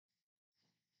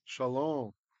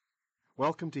Shalom.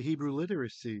 Welcome to Hebrew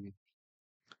Literacy.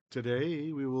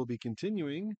 Today we will be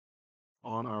continuing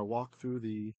on our walk through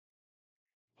the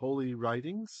Holy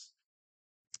Writings,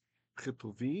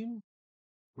 Hiphil.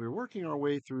 We're working our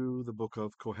way through the book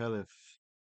of Qoheleth,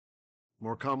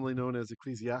 more commonly known as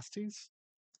Ecclesiastes,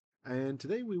 and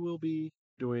today we will be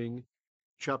doing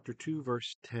chapter 2,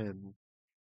 verse 10.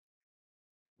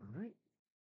 All right.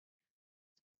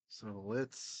 So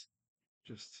let's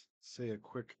just say a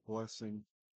quick blessing.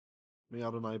 May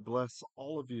Adonai bless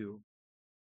all of you.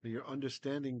 May your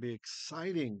understanding be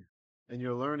exciting and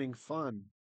your learning fun.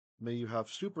 May you have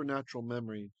supernatural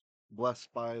memory, blessed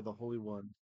by the Holy One.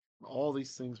 All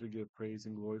these things we give praise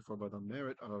and glory for by the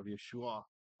merit of Yeshua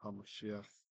HaMashiach.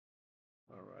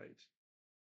 All right.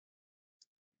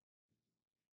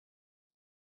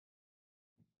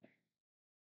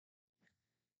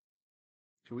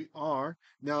 Here we are.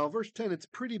 Now, verse 10, it's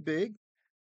pretty big.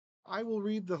 I will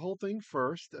read the whole thing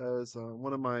first, as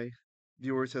one of my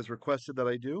viewers has requested that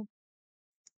I do,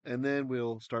 and then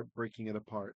we'll start breaking it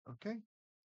apart, okay?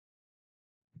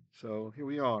 So here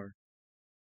we are,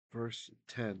 verse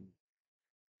 10.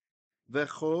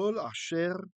 וכל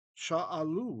אשר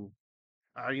שאלו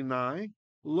עיני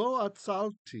לא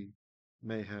atzalti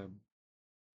meihem.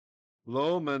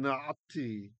 לא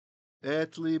מנעתי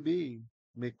את libi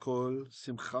mikal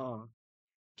simchah.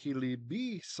 כי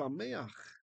libi samei'ach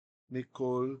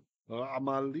mikal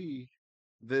amali.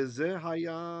 וזה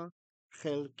היה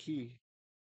חלקי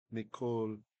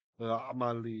mikal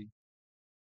amali.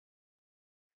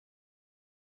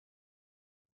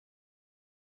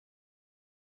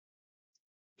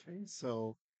 Okay,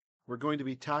 so we're going to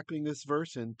be tackling this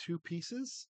verse in two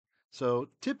pieces. So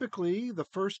typically, the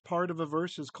first part of a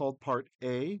verse is called part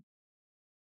A.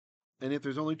 And if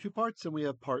there's only two parts, then we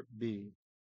have part B.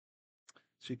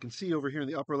 So you can see over here in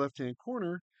the upper left-hand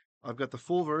corner, I've got the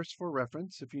full verse for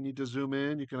reference. If you need to zoom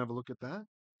in, you can have a look at that.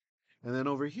 And then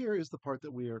over here is the part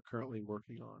that we are currently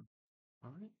working on.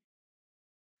 All right.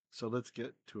 So let's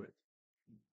get to it.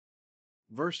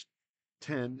 Verse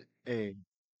 10a.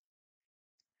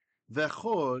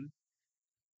 Vechol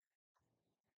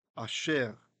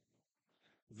asher.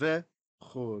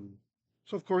 Vechol.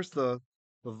 So of course the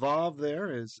vav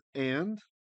there is and.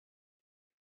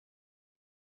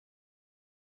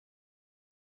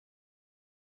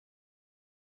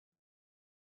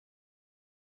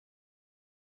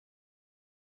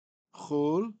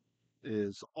 Chol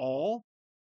is all.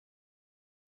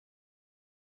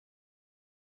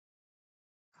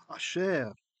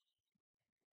 Asher,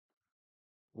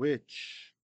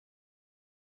 which.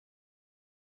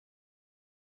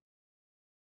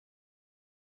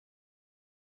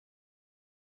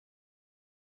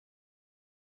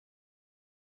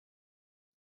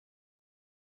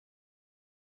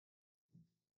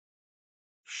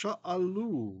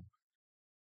 Shalu.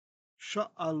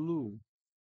 Shalu.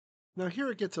 Now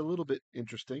here it gets a little bit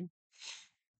interesting.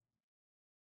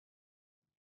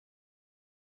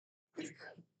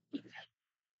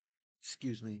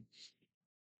 Excuse me.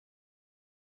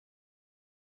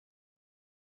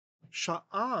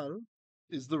 Sha'al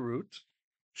is the root.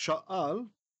 Sha'al,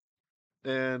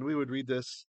 and we would read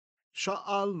this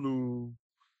Sha'alu.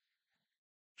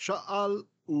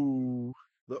 Sha'al-u.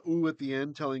 The u at the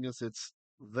end telling us it's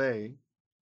they.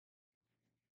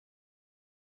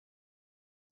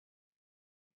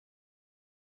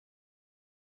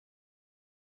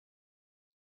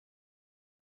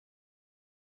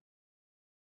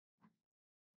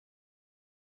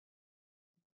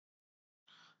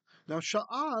 Now,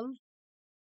 sha'al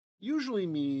usually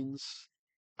means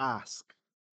ask,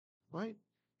 right?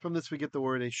 From this we get the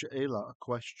word a she'ela, a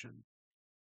question.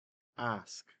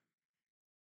 Ask.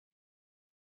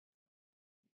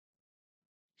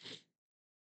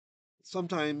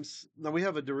 Sometimes, now we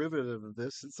have a derivative of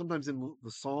this, and sometimes in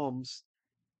the Psalms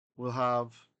we'll have,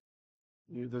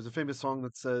 there's a famous song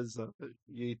that says,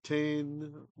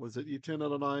 Yitain, was it Yitain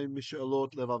Adonai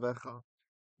Mishalot Levavecha?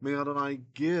 May Adonai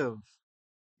give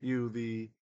you the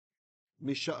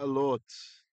Mishalot,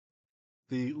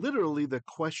 literally the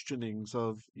questionings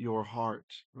of your heart,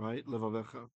 right?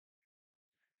 Levavecha.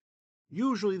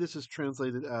 Usually this is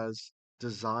translated as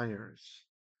desires.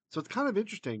 So it's kind of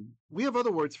interesting. We have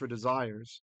other words for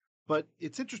desires, but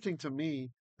it's interesting to me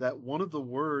that one of the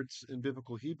words in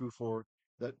biblical Hebrew for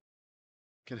that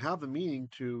can have the meaning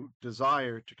to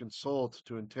desire, to consult,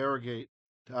 to interrogate,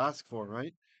 to ask for,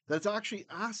 right? That's actually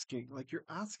asking, like you're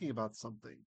asking about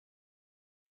something.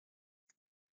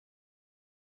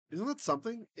 Isn't that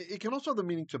something? It can also have the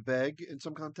meaning to beg in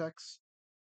some contexts.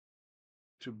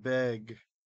 To beg.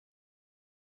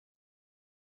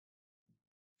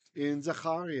 In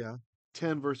Zechariah,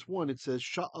 10, verse 1, it says,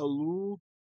 Shalu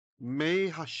me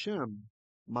Hashem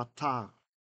matar.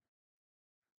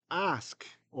 Ask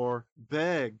or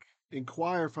beg,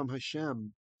 inquire from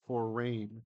Hashem for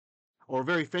rain. Or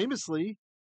very famously,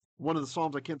 one of the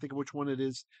Psalms, I can't think of which one it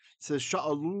is, says,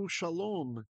 Sha'alu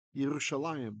Shalom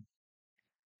Yerushalayim.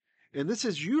 And this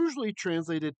is usually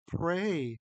translated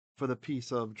pray for the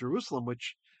peace of Jerusalem,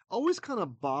 which always kind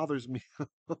of bothers me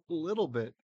a little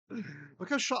bit.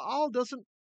 Because Sha'al doesn't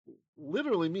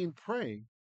literally mean pray.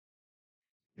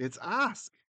 It's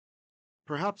ask.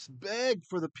 Perhaps beg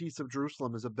for the peace of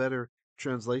Jerusalem is a better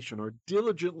translation, or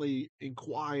diligently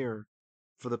inquire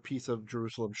for the peace of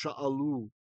Jerusalem. Sha'alu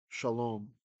Shalom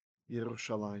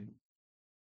Yerushalayim.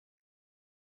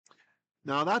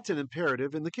 Now that's an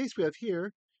imperative. In the case we have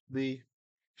here, the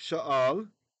Sha'al,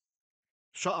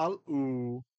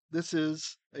 Sha'alu, this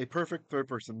is a perfect third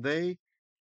person. They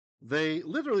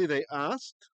literally, they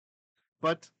asked,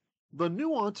 but the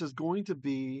nuance is going to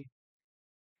be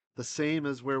the same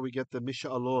as where we get the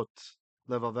misha'alot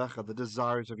levavecha, the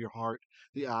desires of your heart,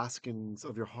 the askings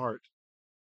of your heart.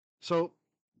 So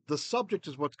the subject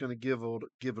is what's going to give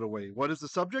it away. What is the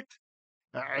subject?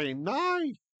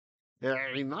 Einai,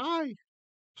 einai.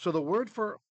 So the word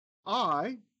for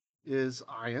I is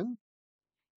ayin.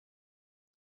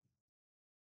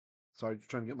 Sorry,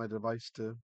 trying to get my device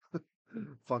to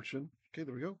function. Okay,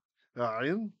 there we go.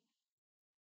 Ayin.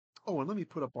 Oh, and let me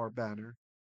put up our banner.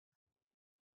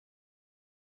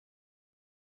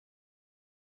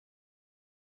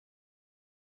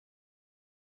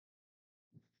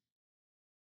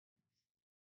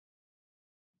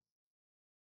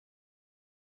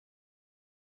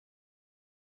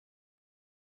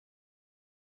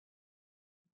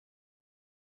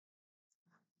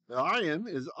 Ayin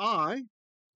is I.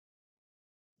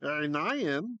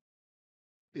 Einayim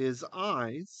is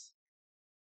eyes.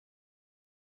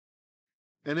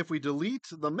 And if we delete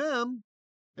the mem,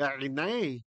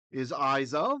 einai is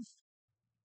eyes of.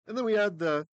 And then we add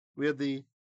the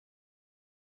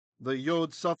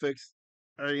yod suffix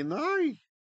einai.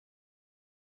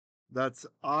 That's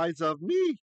eyes of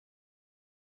me.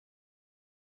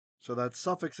 So that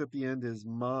suffix at the end is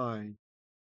my.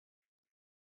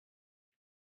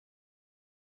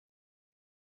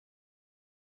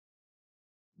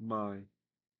 My.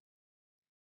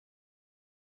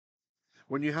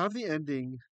 When you have the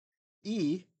ending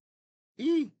e,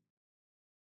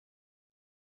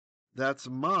 that's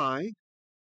my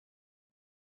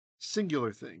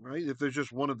singular thing, right? If there's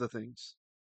just one of the things.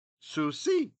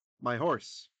 Susi, my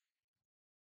horse.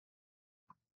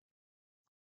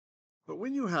 But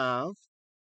when you have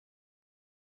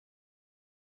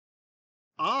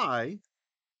I,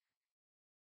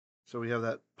 so we have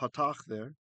that patach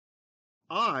there,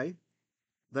 I,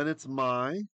 then it's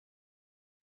my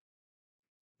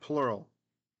plural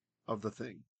of the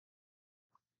thing.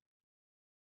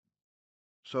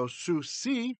 So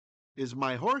susi is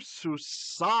my horse,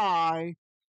 susai,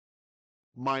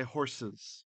 my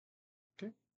horses.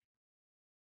 Okay?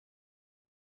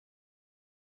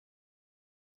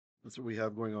 That's what we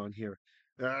have going on here.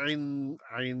 Eini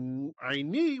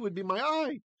would be my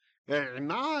eye.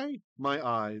 Einai, my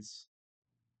eyes.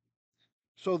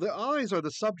 So the eyes are the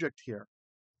subject here.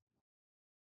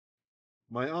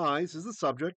 My eyes is the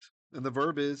subject, and the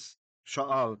verb is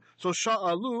sha'al. So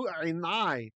sha'alu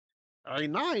einai.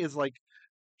 Einai is like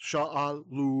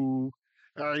sha'alu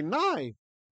einai.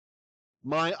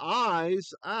 My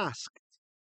eyes asked.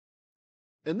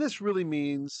 And this really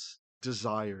means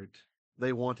desired.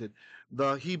 They wanted.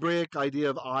 The Hebraic idea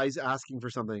of eyes asking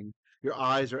for something, your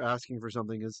eyes are asking for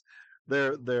something, is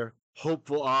they're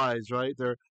hopeful eyes, right?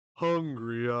 They're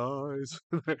hungry eyes.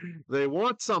 They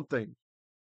want something.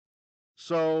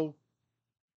 So,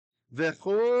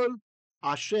 v'chol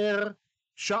asher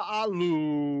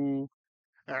sha'alu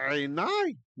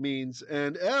einai means,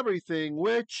 and everything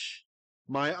which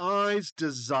my eyes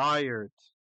desired.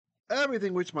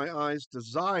 Everything which my eyes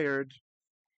desired,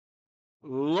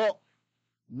 lo,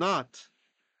 not,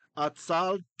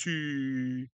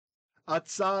 atzalti,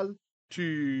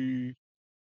 atzalti.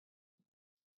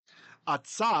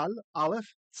 Atzal,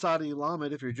 aleph, tzadi,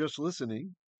 lamed, if you're just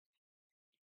listening.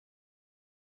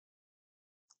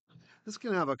 This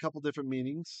can have a couple different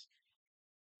meanings.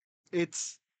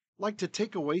 It's like to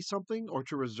take away something or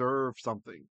to reserve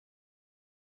something.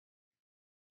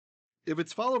 If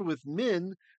it's followed with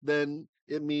min, then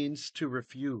it means to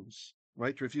refuse,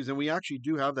 right? To refuse. And we actually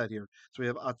do have that here. So we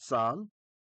have atzal,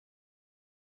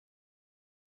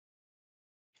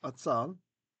 atzal,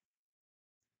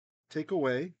 take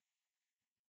away.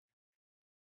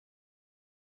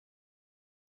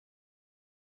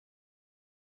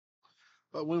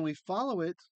 But when we follow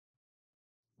it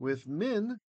with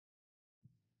min,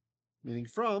 meaning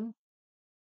from,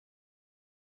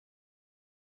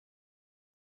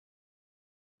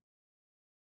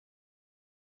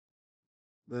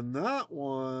 then that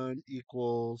one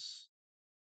equals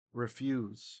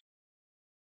refuse.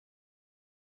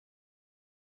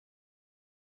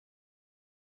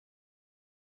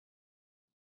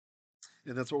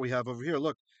 And that's what we have over here.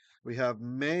 Look, we have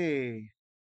meihem.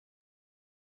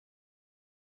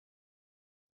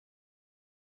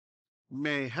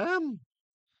 Meihem.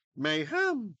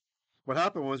 What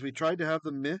happened was we tried to have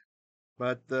the meh,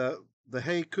 but the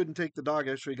hay couldn't take the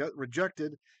dagesh, so he got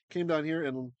rejected. Came down here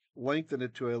and lengthened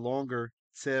it to a longer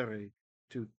tzere,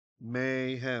 to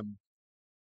meihem.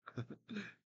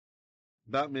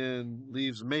 Batman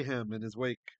leaves mayhem in his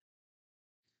wake.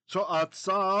 So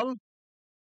atzal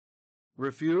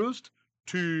refused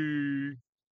to.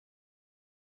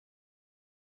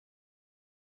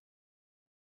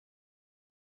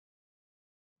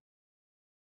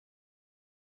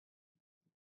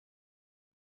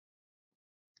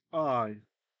 I.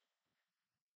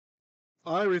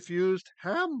 I refused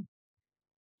ham.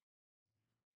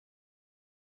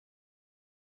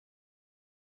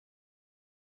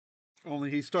 Only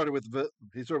he started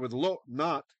with lo,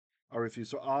 not I refuse.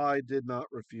 So I did not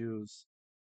refuse.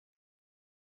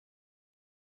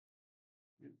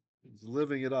 He's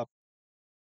living it up.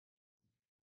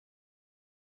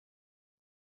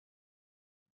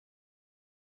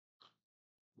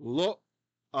 Lo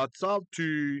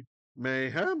atzalti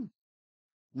meihem,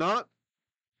 not,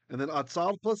 and then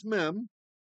atzal plus mem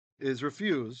is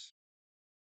refuse.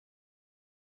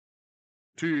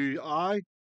 To I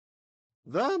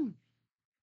them.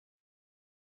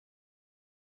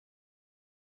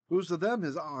 Who's the them?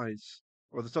 His eyes,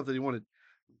 or the stuff that he wanted.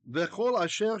 V'chol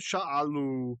asher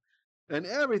sha'alu, and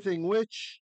everything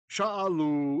which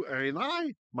sha'alu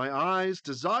einai, my eyes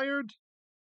desired.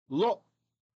 Lo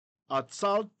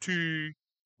atzalti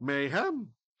meihem,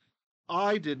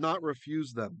 I did not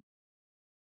refuse them.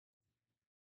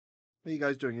 How are you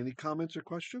guys doing? Any comments or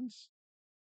questions?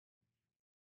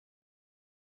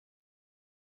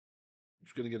 I'm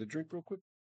just going to get a drink real quick.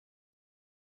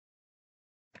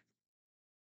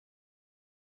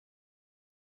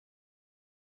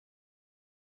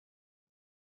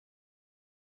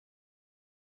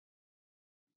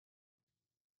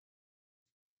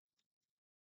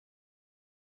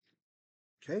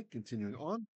 Okay, continuing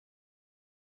on.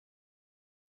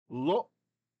 Lo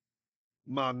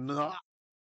manati.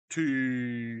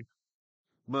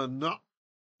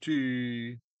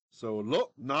 Manati. So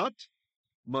lo, not.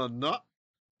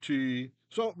 Manati.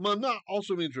 So mana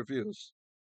also means refuse.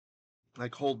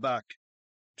 Like hold back.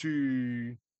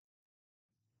 To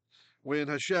when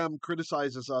Hashem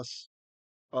criticizes us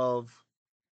of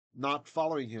not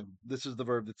following him. This is the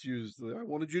verb that's used. I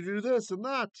wanted you to do this and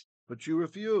that, but you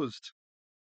refused.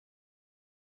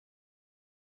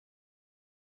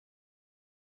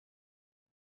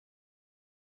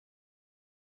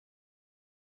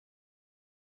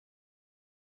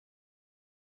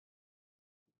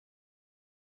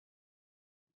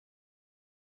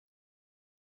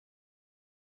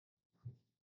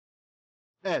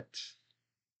 Et,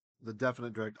 the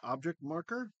definite direct object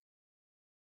marker.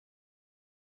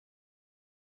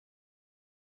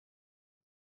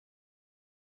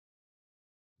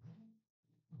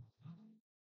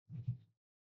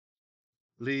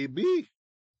 Libi,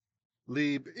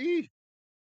 libi.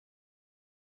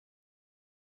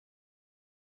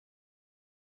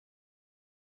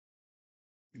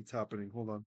 It's happening. Hold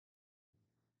on.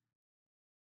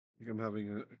 I think I'm having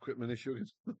an equipment issue.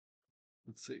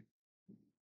 Let's see.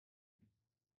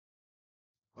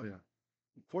 Oh yeah.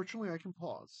 Fortunately, I can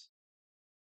pause.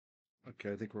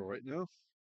 Okay, I think we're right now.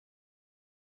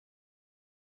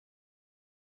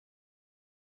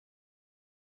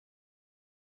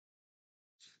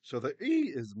 So the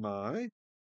E is my.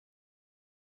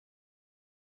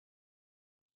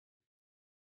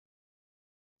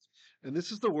 And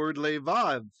this is the word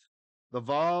levav. The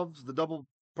vavs, the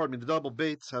double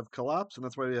baits have collapsed, and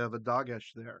that's why we have a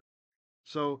dagesh there.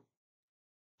 So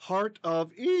heart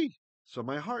of E. So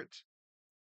my heart.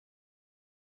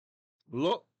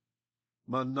 Lo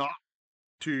manati.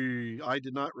 I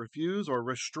did not refuse or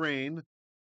restrain.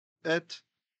 Et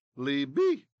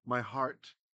libi. My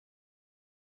heart.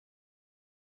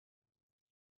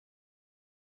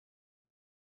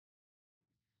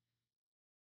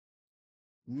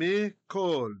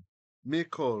 Mikal.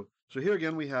 Mikal. So here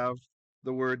again we have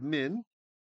the word min.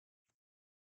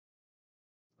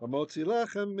 Amotzi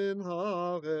lechem min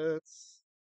haaretz.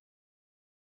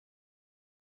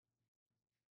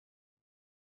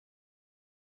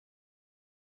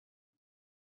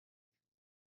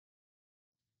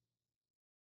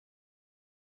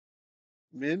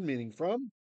 Min meaning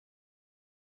from.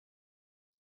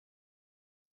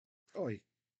 Oh,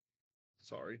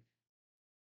 sorry.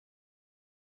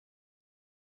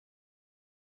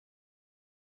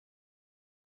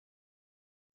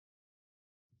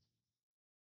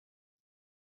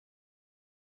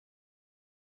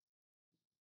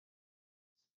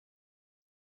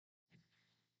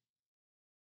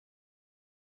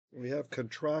 We have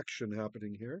contraction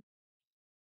happening here.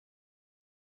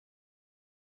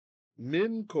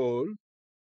 Min kol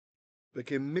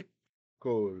became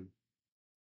mikol.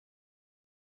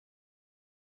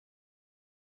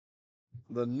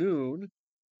 The noon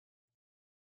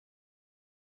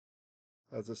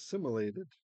has assimilated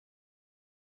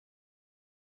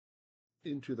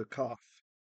into the kaf.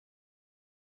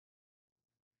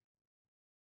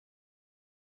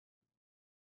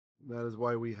 That is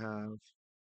why we have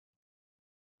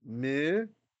me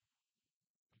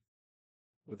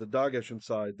with the dagesh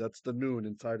inside. That's the noon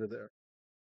inside of there.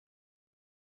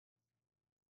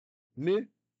 Me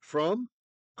from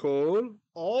kol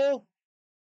all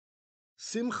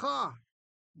simcha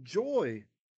joy.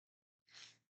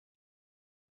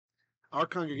 Our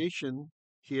congregation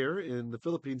here in the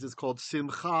Philippines is called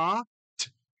Simchat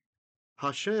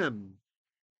Hashem,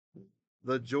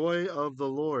 the joy of the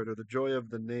Lord, or the joy of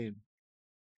the name.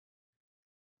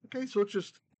 Okay, so let's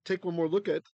just take one more look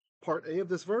at part A of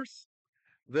this verse.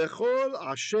 V'chol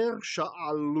asher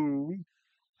sha'alu,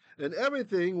 and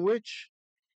everything which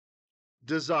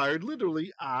desired,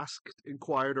 literally asked,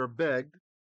 inquired, or begged,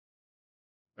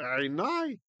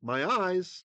 einai, my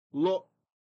eyes, lo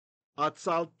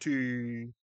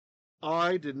atzalti,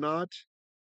 I did not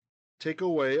take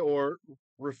away or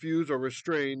refuse or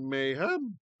restrain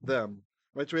meihem, them.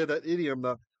 Right, so we have that idiom,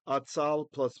 the atzal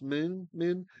plus min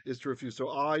is to refuse. So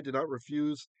I did not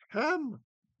refuse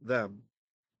them.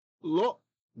 Lo,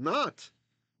 not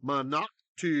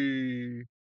manati,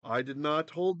 I did not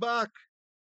hold back.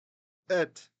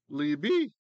 Et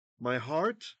libi, my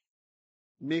heart.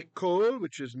 Mikal,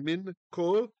 which is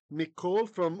mikal,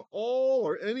 from all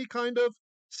or any kind of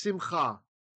simchah,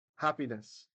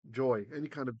 happiness, joy, any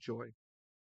kind of joy.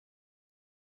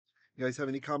 You guys have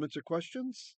any comments or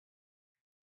questions?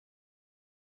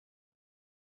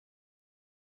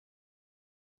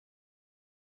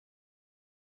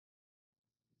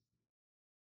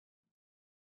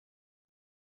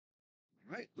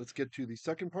 All right, let's get to the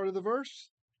second part of the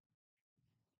verse.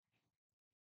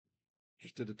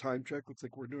 Just did a time check. Looks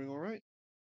like we're doing all right.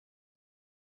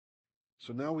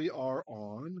 So now we are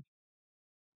on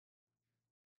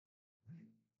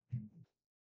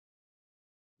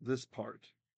this part.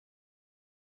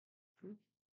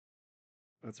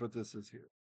 That's what this is here.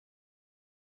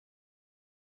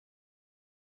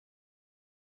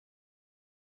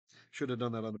 Should have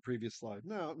done that on the previous slide.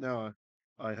 Now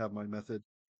I have my method.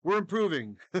 We're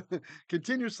improving,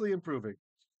 continuously improving.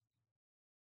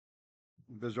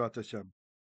 Bezrat Hashem.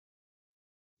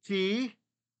 Ki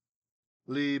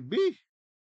libi,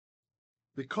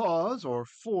 because or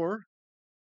for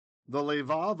the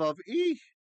levav of e.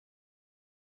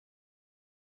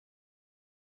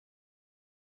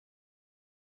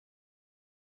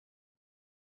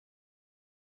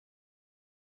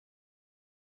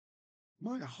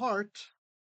 My heart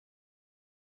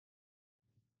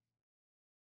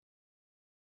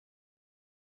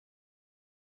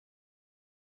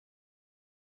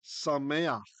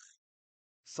samei'ach.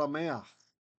 Samei'ach.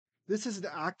 This is an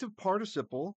active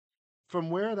participle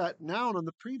from where that noun on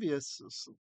the previous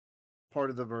part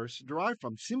of the verse derived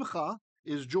from. Simcha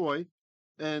is joy,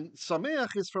 and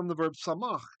samei'ach is from the verb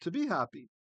samach, to be happy,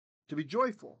 to be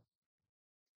joyful.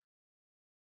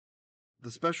 The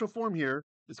special form here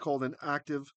is called an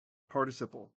active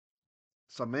participle.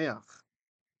 Samei'ach.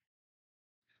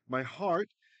 My heart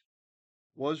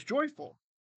was joyful.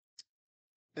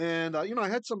 And, I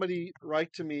had somebody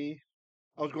write to me.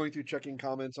 I was going through checking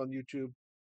comments on YouTube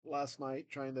last night,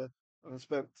 trying to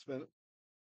spend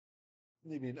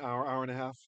maybe an hour and a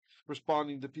half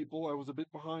responding to people. I was a bit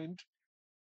behind.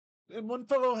 And one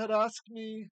fellow had asked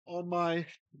me on my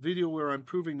video where I'm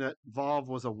proving that Vav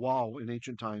was a Waw in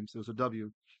ancient times. It was a W.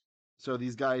 So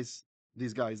these guys,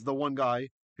 the one guy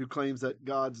who claims that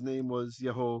God's name was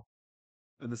Yeho,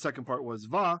 and the second part was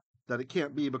Va, that it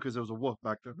can't be because there was a W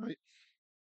back then, right?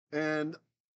 And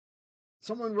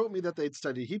someone wrote me that they'd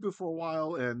studied Hebrew for a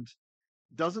while, and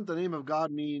doesn't the name of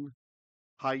God mean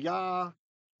hayah,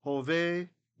 hove,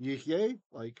 yihyeh,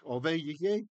 like hove,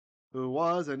 yihyeh, who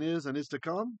was and is to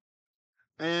come?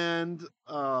 And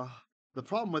the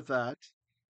problem with that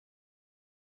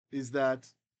is that,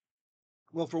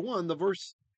 well, for one, the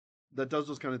verse that does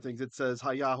those kind of things, it says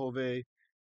hayah, hove,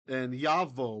 and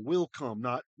yavo will come,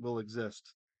 not will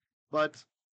exist. But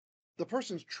the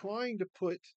person's trying to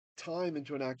put time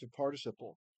into an active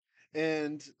participle,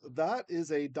 and that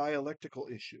is a dialectical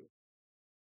issue.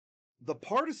 The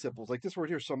participles, like this word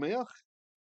here, samei'ach,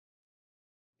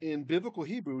 in biblical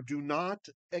Hebrew, do not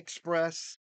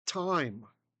express time.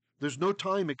 There's no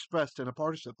time expressed in a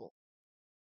participle.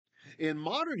 In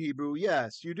modern Hebrew,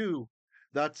 yes, you do.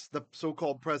 That's the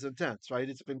so-called present tense, right?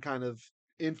 It's been kind of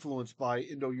influenced by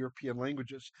Indo-European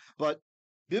languages. But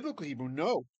biblical Hebrew,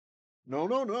 no. No,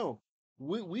 no, no.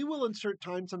 We will insert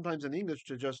time sometimes in English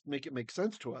to just make it make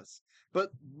sense to us. But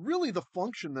really the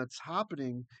function that's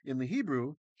happening in the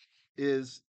Hebrew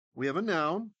is we have a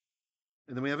noun,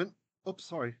 and then we have an, oops,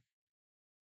 sorry.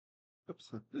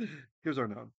 Oops. Here's our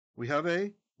noun. We have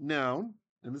a noun,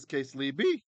 in this case,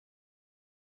 libi,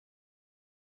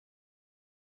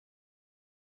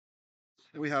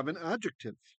 and we have an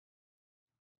adjective,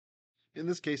 in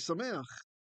this case, samei'ach.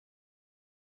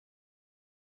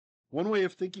 One way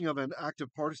of thinking of an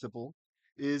active participle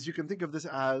is you can think of this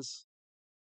as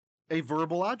a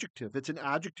verbal adjective. It's an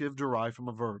adjective derived from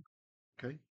a verb.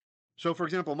 Okay. So, for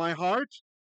example, my heart,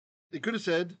 it could have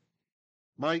said,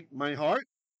 my heart,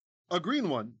 a green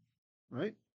one,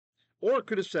 right? Or it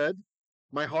could have said,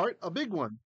 my heart, a big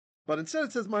one. But instead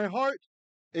it says, my heart,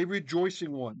 a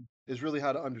rejoicing one, is really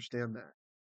how to understand that.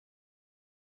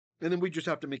 And then we just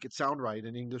have to make it sound right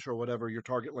in English or whatever your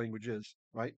target language is,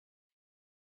 right?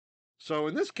 So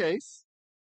in this case,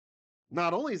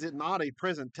 not only is it not a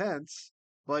present tense,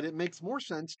 but it makes more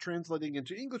sense translating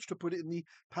into English to put it in the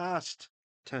past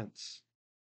tense.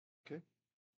 Okay?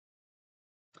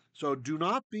 So do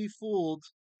not be fooled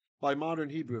by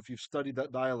modern Hebrew if you've studied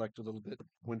that dialect a little bit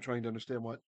when trying to understand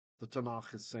what the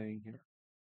Tanakh is saying here.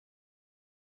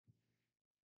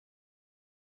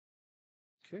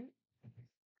 Okay?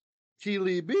 Ki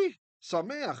libi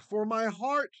sameach, for my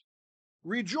heart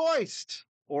rejoiced,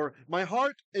 or my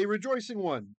heart a rejoicing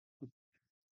one.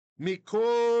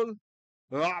 Mikol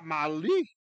amali,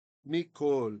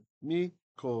 mikol.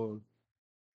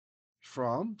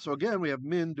 From. So again, we have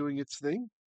min doing its thing.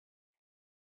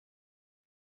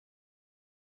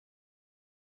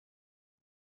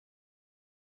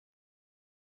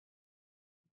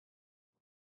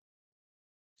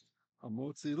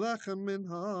 Hamotzi lechem min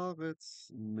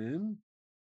haaretz, min.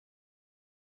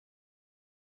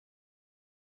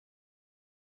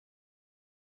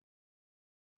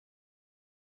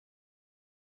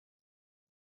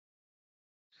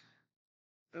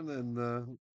 And then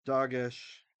the dagesh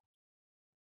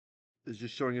is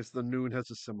just showing us the noon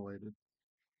has assimilated.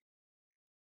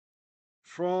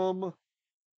 From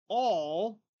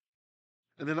all,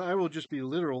 and then I will just be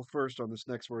literal first on this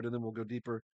next word, and then we'll go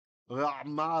deeper.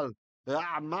 Amal.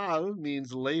 Amal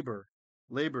means labor.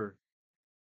 Labor.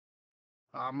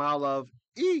 Amal of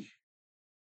I.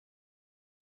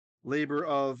 Labor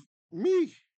of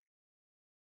me.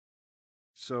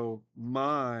 So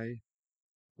my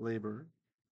labor.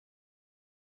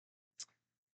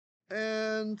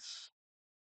 And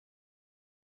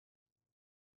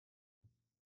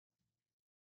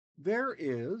there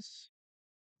is,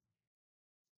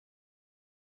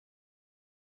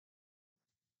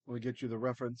 let me get you the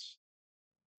reference,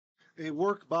 a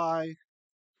work by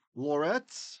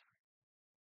Loretz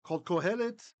called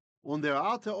Qoheleth und der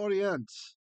Alte Orient.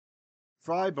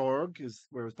 Freiburg is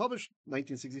where it was published,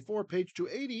 1964, page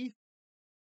 280,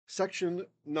 section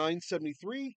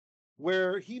 973,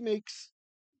 where he makes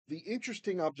the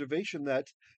interesting observation that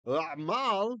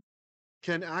amal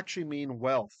can actually mean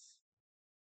wealth.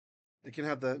 It can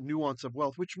have the nuance of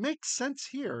wealth, which makes sense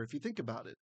here if you think about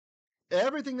it.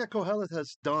 Everything that Qoheleth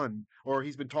has done, or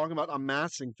he's been talking about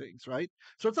amassing things, right?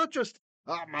 So it's not just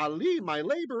amali, my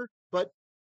labor, but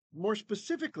more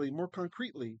specifically, more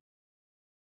concretely,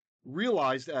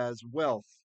 realized as wealth.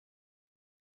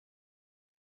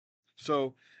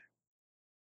 So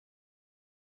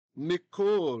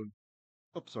mikol,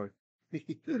 oh, sorry.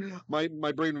 my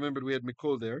brain remembered we had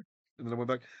mikol there, and then I went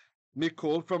back.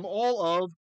 Mikol, from all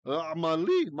of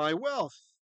amali, my wealth.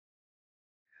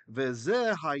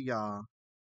 Veze hayah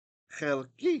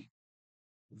cheleki.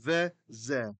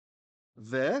 Veze.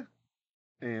 Ve,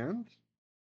 and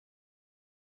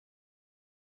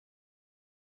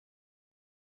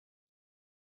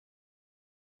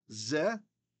ze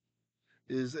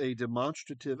is a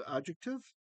demonstrative adjective.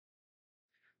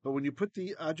 But when you put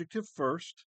the adjective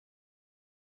first,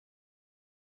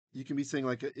 you can be saying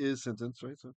like a is sentence,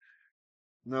 right? So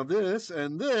now this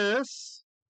and this,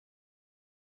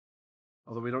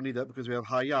 although we don't need that because we have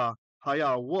hayah.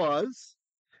 Hayah was.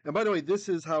 And by the way, this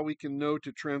is how we can know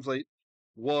to translate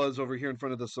was over here in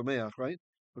front of the samei'ach, right?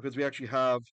 because we actually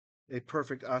have a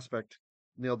perfect aspect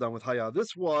nailed down with hayah.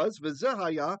 This was v'zeh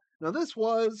hayah. Now this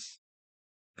was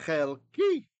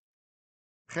cheleki.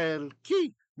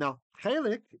 Cheleki. Now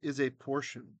chelik is a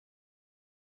portion.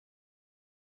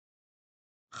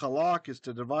 Chalak is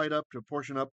to divide up, to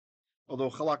portion up. Although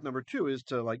chalak number 2 is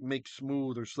to like make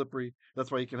smooth or slippery.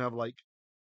 That's why you can have like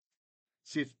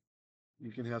sif.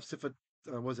 You can have sifat.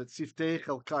 Was it siftei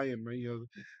chelkayim? Right? You have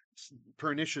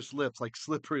pernicious lips, like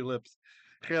slippery lips.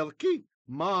 Cheleki,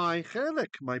 my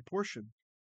chelik, my portion.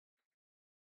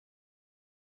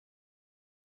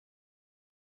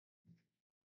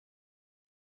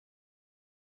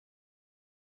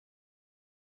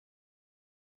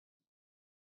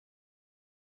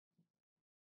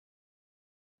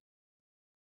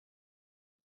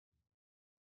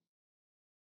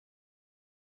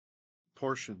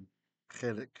 Portion.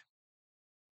 Chelik.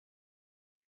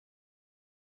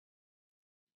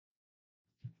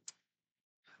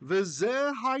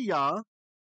 V'zeh hayah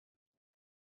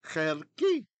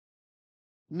chelki.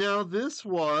 Now this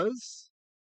was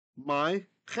my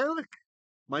chelik,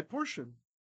 my portion.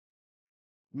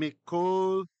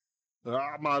 Mikol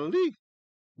amali.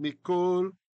 Mikol,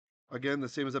 again, the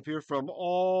same as up here, from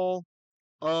all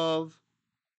of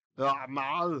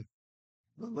amal,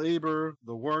 the labor,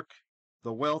 the work,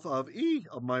 the wealth of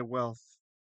of my wealth.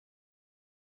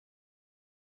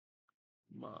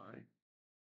 My.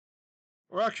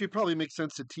 Or actually, it probably makes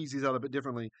sense to tease these out a bit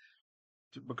differently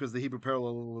because the Hebrew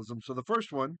parallelism. So the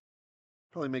first one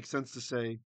probably makes sense to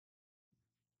say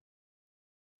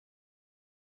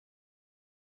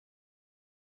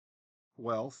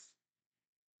wealth.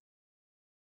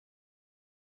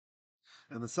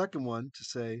 And the second one to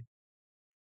say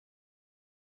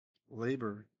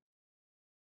labor,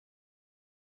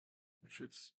 which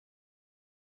it's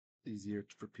easier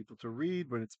for people to read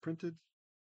when it's printed.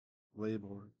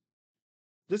 Labor.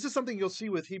 This is something you'll see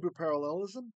with Hebrew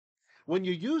parallelism. When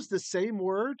you use the same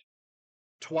word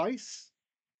twice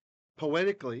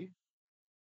poetically,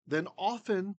 then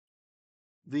often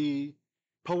the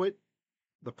poet,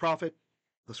 the prophet,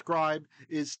 the scribe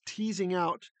is teasing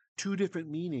out two different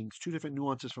meanings, two different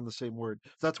nuances from the same word.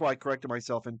 So that's why I corrected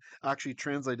myself and actually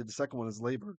translated the second one as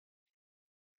labor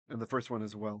and the first one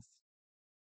as wealth.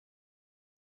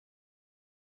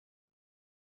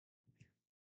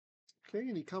 Okay,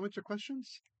 any comments or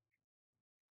questions?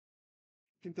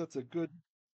 I think that's a good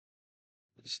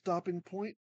stopping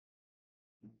point.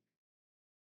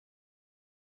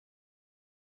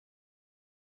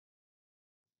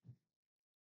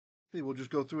 Okay, we'll just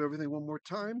go through everything one more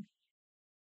time.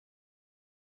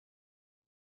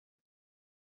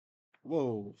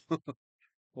 Whoa,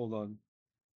 hold on.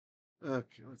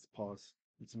 Okay, let's pause.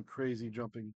 It's some crazy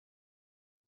jumping.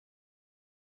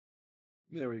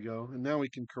 There we go. And now we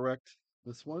can correct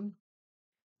this one.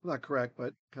 Not correct,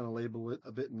 but kind of label it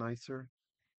a bit nicer.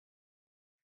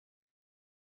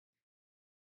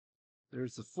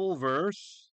 There's the full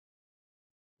verse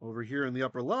over here in the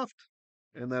upper left.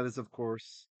 And that is, of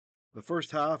course, the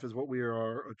first half is what we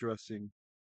are addressing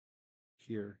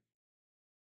here.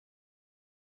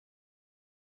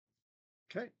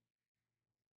 Okay.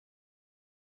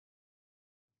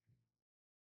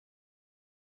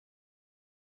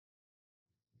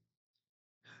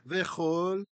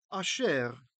 V'chol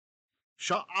asher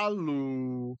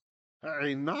shalu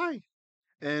einai,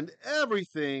 and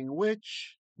everything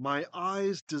which my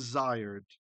eyes desired.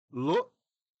 Lo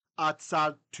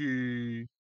atzalti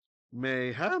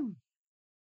meihem.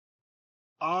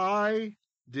 I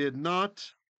did not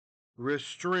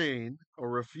restrain or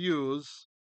refuse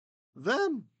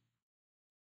them.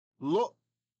 Lo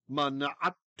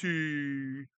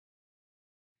manati.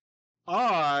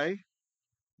 I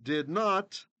did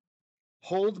not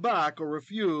hold back or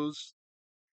refuse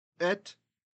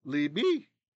libi,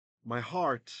 my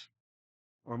heart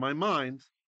or my mind,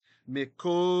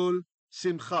 mikal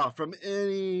simchah, from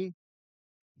any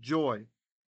joy.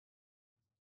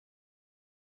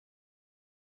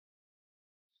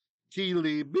 Ki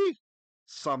libi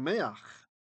samei'ach,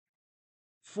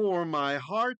 for my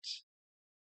heart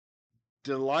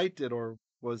delighted or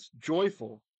was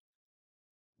joyful.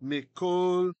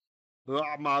 Mikal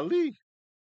amali.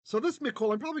 So this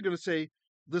mikol, I'm probably going to say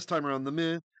this time around the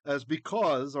meh as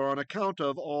because or on account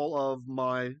of all of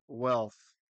my wealth.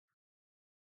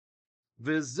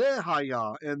 V'zeh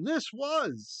hayah, and this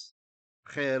was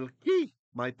cheleki,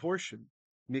 my portion.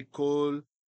 Mikol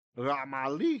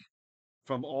amali,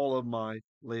 from all of my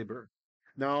labor.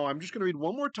 Now I'm just going to read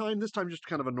one more time. This time just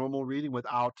kind of a normal reading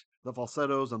without the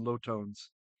falsettos and low tones.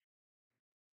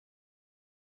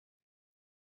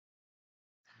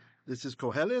 This is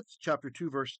Qoheleth, chapter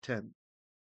 2, verse 10.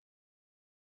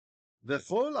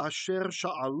 וכל אשר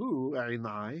שאלו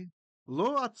עיני,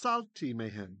 לא atzalti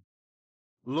meihem.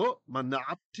 לא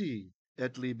מנעתי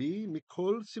את libi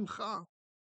mikal simchah.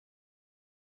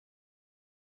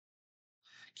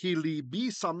 כי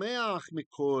libi שמח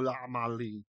מכל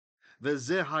amali.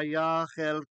 וזה היה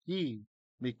חלקי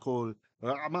מכל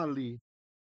amali.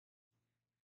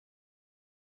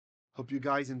 Hope you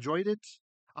guys enjoyed it.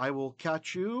 I will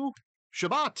catch you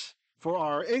Shabbat for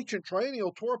our ancient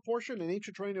triennial Torah portion and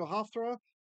ancient triennial Haftarah.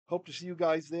 Hope to see you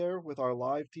guys there with our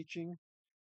live teaching.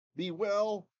 Be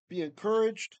well, be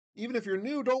encouraged. Even if you're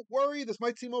new, don't worry. This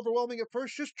might seem overwhelming at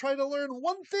first. Just try to learn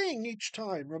one thing each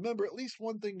time. Remember, at least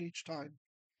one thing each time.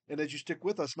 And as you stick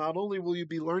with us, not only will you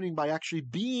be learning by actually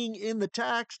being in the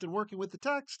text and working with the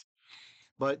text,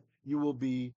 but you will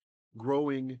be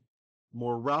growing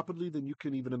more rapidly than you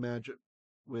can even imagine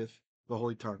with the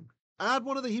Holy Tongue. Add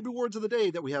one of the Hebrew words of the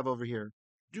day that we have over here.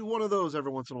 Do one of those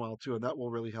every once in a while too, and that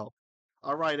will really help.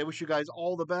 All right, I wish you guys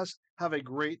all the best. Have a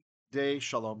great day.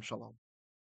 Shalom, shalom.